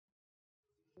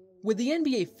With the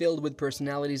NBA filled with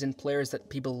personalities and players that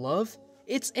people love,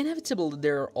 it's inevitable that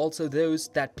there are also those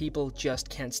that people just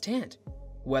can't stand.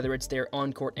 Whether it's their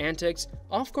on-court antics,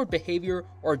 off-court behavior,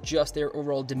 or just their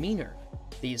overall demeanor,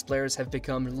 these players have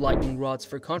become lightning rods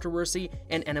for controversy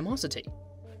and animosity.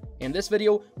 In this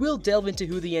video, we'll delve into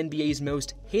who the NBA's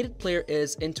most hated player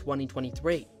is in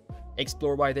 2023,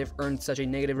 explore why they've earned such a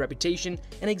negative reputation,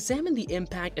 and examine the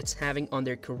impact it's having on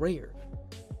their career.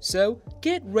 So,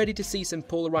 get ready to see some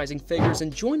polarizing figures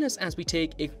and join us as we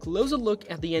take a closer look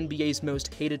at the NBA's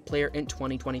most hated player in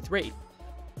 2023.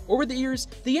 Over the years,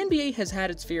 the NBA has had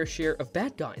its fair share of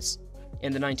bad guys.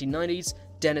 In the 1990s,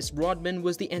 Dennis Rodman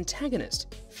was the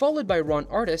antagonist, followed by Ron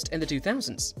Artest in the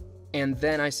 2000s, and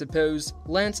then I suppose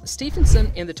Lance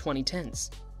Stephenson in the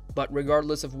 2010s. But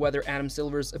regardless of whether Adam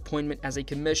Silver's appointment as a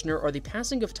commissioner or the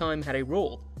passing of time had a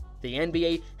role, the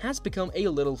NBA has become a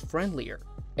little friendlier.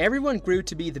 Everyone grew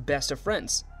to be the best of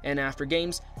friends, and after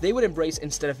games, they would embrace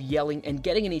instead of yelling and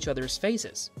getting in each other's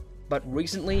faces. But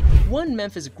recently, one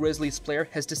Memphis Grizzlies player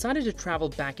has decided to travel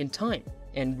back in time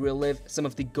and relive some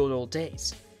of the good old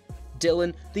days.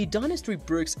 Dillon "The Dynasty"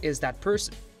 Brooks is that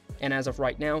person, and as of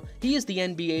right now, he is the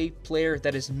NBA player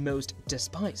that is most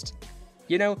despised.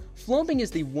 You know, flopping is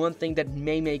the one thing that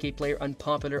may make a player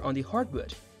unpopular on the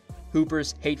hardwood.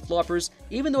 Hoopers hate floppers,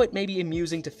 even though it may be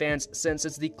amusing to fans since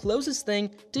it's the closest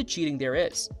thing to cheating there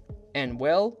is. And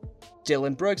well,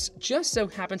 Dillon Brooks just so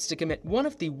happens to commit one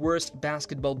of the worst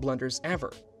basketball blunders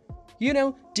ever. You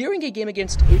know, during a game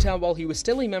against Utah while he was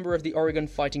still a member of the Oregon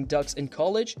Fighting Ducks in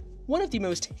college, one of the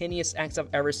most heinous acts I've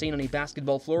ever seen on a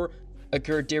basketball floor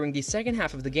occurred during the second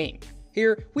half of the game.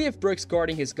 Here, we have Brooks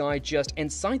guarding his guy just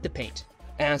inside the paint,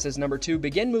 as his number 2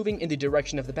 began moving in the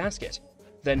direction of the basket.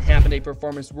 Then happened a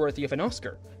performance worthy of an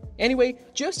Oscar. Anyway,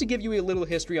 just to give you a little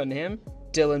history on him,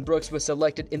 Dillon Brooks was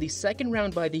selected in the second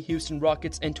round by the Houston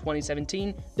Rockets in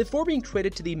 2017 before being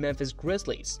traded to the Memphis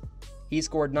Grizzlies. He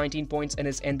scored 19 points in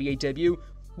his NBA debut,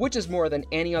 which is more than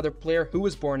any other player who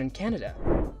was born in Canada.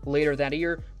 Later that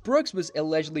year, Brooks was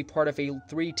allegedly part of a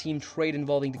 3-team trade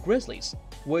involving the Grizzlies,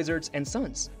 Wizards, and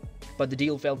Suns, but the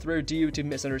deal fell through due to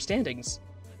misunderstandings.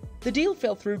 The deal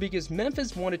fell through because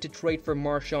Memphis wanted to trade for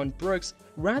MarShon Brooks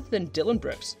rather than Dillon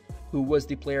Brooks, who was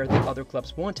the player the other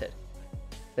clubs wanted.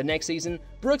 The next season,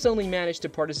 Brooks only managed to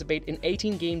participate in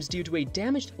 18 games due to a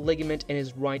damaged ligament in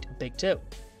his right big toe.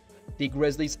 The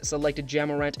Grizzlies selected Ja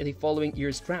Morant in the following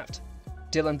year's draft.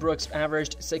 Dillon Brooks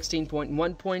averaged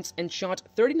 16.1 points and shot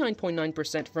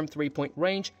 39.9% from three-point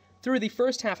range through the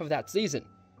first half of that season,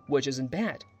 which isn't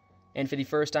bad. And for the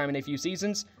first time in a few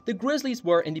seasons, the Grizzlies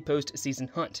were in the postseason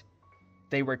hunt.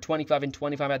 They were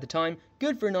 25-25 at the time,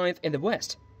 good for 9th in the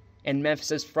West, and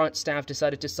Memphis's front staff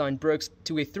decided to sign Brooks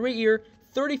to a 3-year,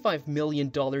 $35 million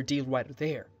deal right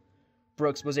there.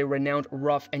 Brooks was a renowned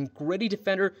rough and gritty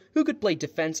defender who could play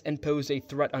defense and pose a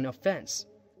threat on offense.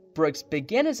 Brooks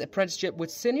began his apprenticeship with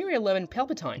Senior 11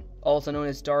 Palpatine, also known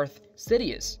as Darth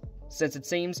Sidious, since it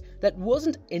seems that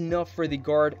wasn't enough for the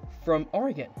guard from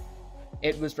Oregon.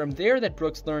 It was from there that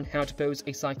Brooks learned how to pose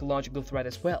a psychological threat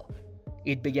as well.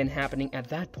 It began happening at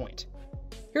that point.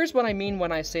 Here's what I mean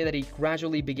when I say that he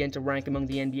gradually began to rank among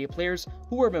the NBA players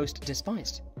who were most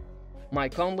despised.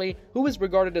 Mike Conley, who is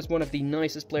regarded as one of the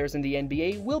nicest players in the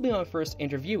NBA, will be my first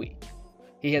interviewee.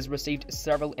 He has received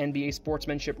several NBA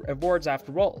sportsmanship awards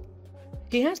after all.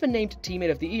 He has been named Teammate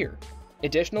of the Year.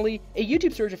 Additionally, a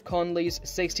YouTube search of Conley's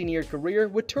 16-year career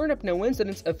would turn up no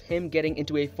incidents of him getting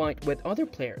into a fight with other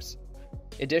players.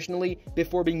 Additionally,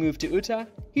 before being moved to Utah,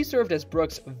 he served as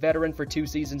Brooks' veteran for 2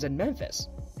 seasons in Memphis.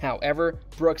 However,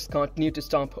 Brooks continued to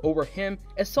stomp over him,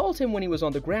 assault him when he was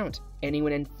on the ground, and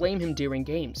even inflame him during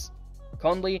games.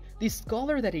 Conley, the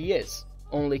scholar that he is,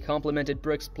 only complimented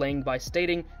Brooks' playing by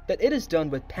stating that it is done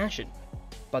with passion.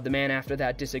 But the man after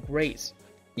that disagrees.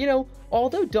 You know,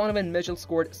 although Donovan Mitchell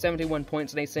scored 71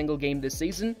 points in a single game this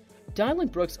season, Dillon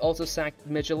Brooks also sacked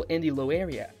Mitchell in the low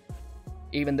area.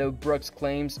 Even though Brooks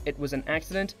claims it was an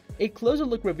accident, a closer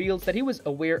look reveals that he was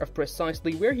aware of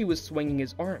precisely where he was swinging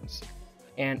his arms.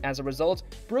 And as a result,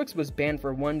 Brooks was banned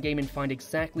for 1 game and fined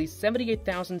exactly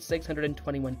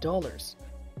 $78,621.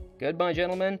 Goodbye,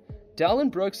 gentlemen. Dillon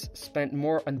Brooks spent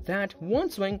more on that one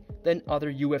swing than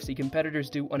other UFC competitors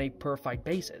do on a per-fight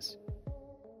basis.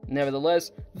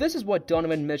 Nevertheless, this is what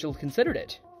Donovan Mitchell considered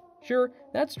it. Sure,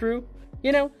 that's true.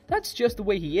 You know, that's just the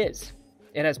way he is.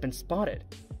 It has been spotted.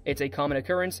 It's a common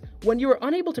occurrence. When you are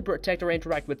unable to protect or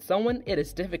interact with someone, it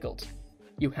is difficult.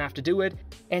 You have to do it,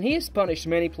 and he has punished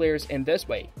many players in this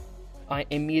way. I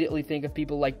immediately think of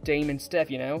people like Dame and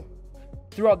Steph, you know.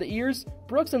 Throughout the years,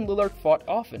 Brooks and Lillard fought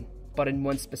often, but in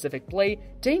one specific play,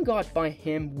 Dame got by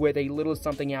him with a little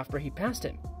something after he passed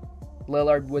him.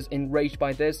 Lillard was enraged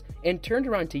by this and turned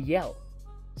around to yell.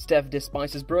 Steph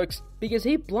despises Brooks because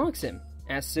he blocks him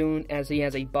as soon as he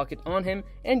has a bucket on him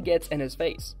and gets in his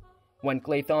face. When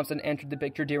Klay Thompson entered the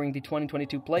picture during the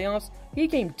 2022 playoffs, he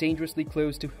came dangerously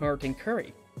close to hurting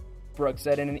Curry. Brooks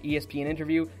said in an ESPN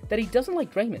interview that he doesn't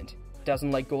like Draymond,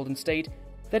 doesn't like Golden State,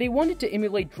 that he wanted to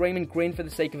emulate Draymond Green for the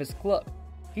sake of his club.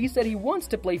 He said he wants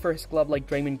to play for his club like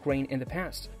Draymond Green in the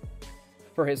past.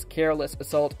 For his careless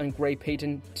assault on Gray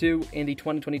Payton II in the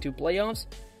 2022 playoffs,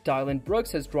 Dillon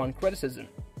Brooks has drawn criticism.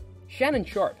 Shannon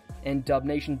Sharpe and Dub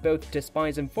Nation both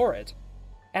despise him for it.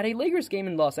 At a Lakers game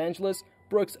in Los Angeles,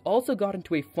 Brooks also got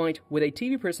into a fight with a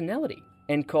TV personality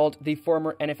and called the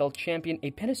former NFL champion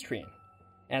a pedestrian.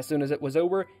 As soon as it was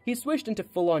over, he switched into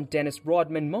full-on Dennis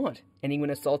Rodman mod and even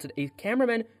assaulted a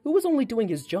cameraman who was only doing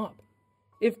his job.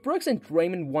 If Brooks and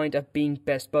Draymond wind up being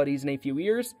best buddies in a few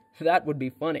years, that would be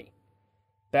funny.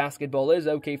 Basketball is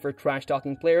okay for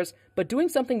trash-talking players, but doing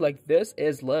something like this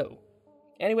is low.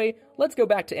 Anyway, let's go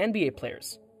back to NBA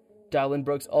players. Dillon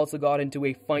Brooks also got into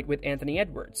a fight with Anthony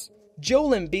Edwards,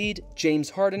 Joel Embiid, James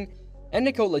Harden, and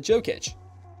Nikola Jokic.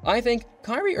 I think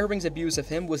Kyrie Irving's abuse of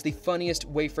him was the funniest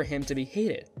way for him to be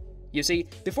hated. You see,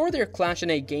 before their clash in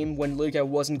a game when Luka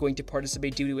wasn't going to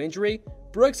participate due to injury,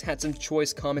 Brooks had some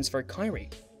choice comments for Kyrie.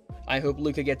 "I hope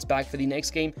Luka gets back for the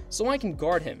next game so I can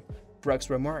guard him," Brooks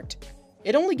remarked.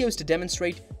 "It only goes to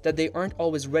demonstrate that they aren't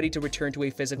always ready to return to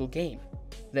a physical game."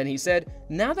 Then he said,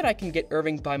 "Now that I can get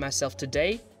Irving by myself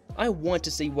today, I want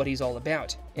to see what he's all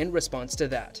about," in response to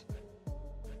that.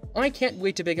 "I can't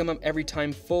wait to pick him up every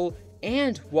time full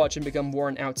and watch him become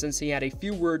worn out since he had a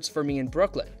few words for me in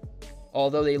Brooklyn."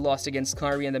 Although they lost against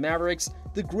Kyrie and the Mavericks,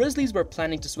 the Grizzlies were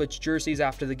planning to switch jerseys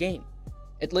after the game.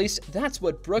 At least that's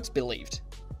what Brooks believed.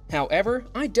 However,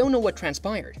 I don't know what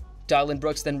transpired. Dillon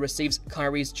Brooks then receives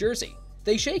Kyrie's jersey.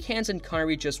 They shake hands and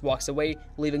Kyrie just walks away,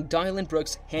 leaving Dillon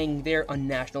Brooks hanging there on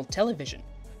national television.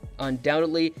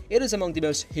 Undoubtedly, it is among the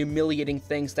most humiliating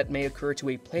things that may occur to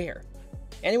a player.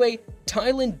 Anyway,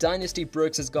 Dillon Dynasty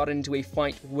Brooks has gotten into a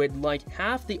fight with like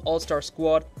half the All-Star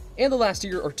squad in the last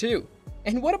year or two.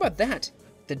 And what about that?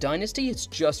 The dynasty has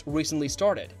just recently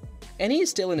started, and he is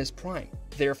still in his prime,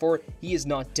 therefore he is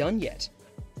not done yet.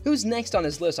 Who's next on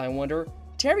his list, I wonder?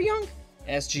 Terry Young?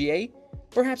 SGA?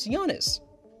 Perhaps Giannis?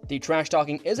 The trash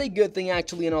talking is a good thing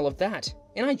actually and all of that,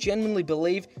 and I genuinely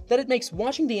believe that it makes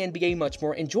watching the NBA much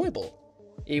more enjoyable.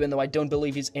 Even though I don't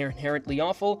believe he's inherently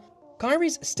awful,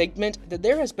 Kyrie's statement that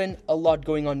there has been a lot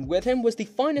going on with him was the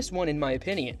finest one in my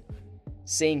opinion.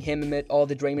 Seeing him amid all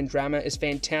the Draymond drama is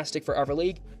fantastic for our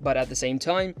league, but at the same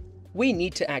time, we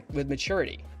need to act with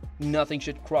maturity. Nothing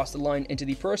should cross the line into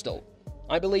the personal.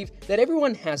 I believe that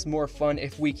everyone has more fun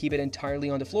if we keep it entirely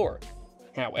on the floor.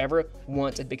 However,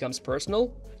 once it becomes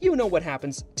personal, you know what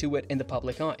happens to it in the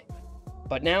public eye.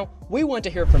 But now, we want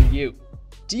to hear from you.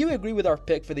 Do you agree with our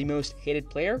pick for the most hated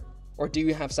player? Or do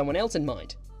you have someone else in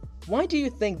mind? Why do you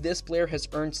think this player has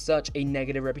earned such a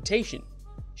negative reputation?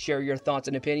 Share your thoughts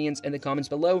and opinions in the comments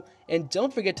below, and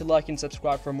don't forget to like and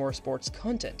subscribe for more sports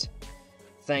content.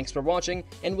 Thanks for watching,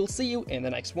 and we'll see you in the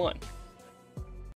next one.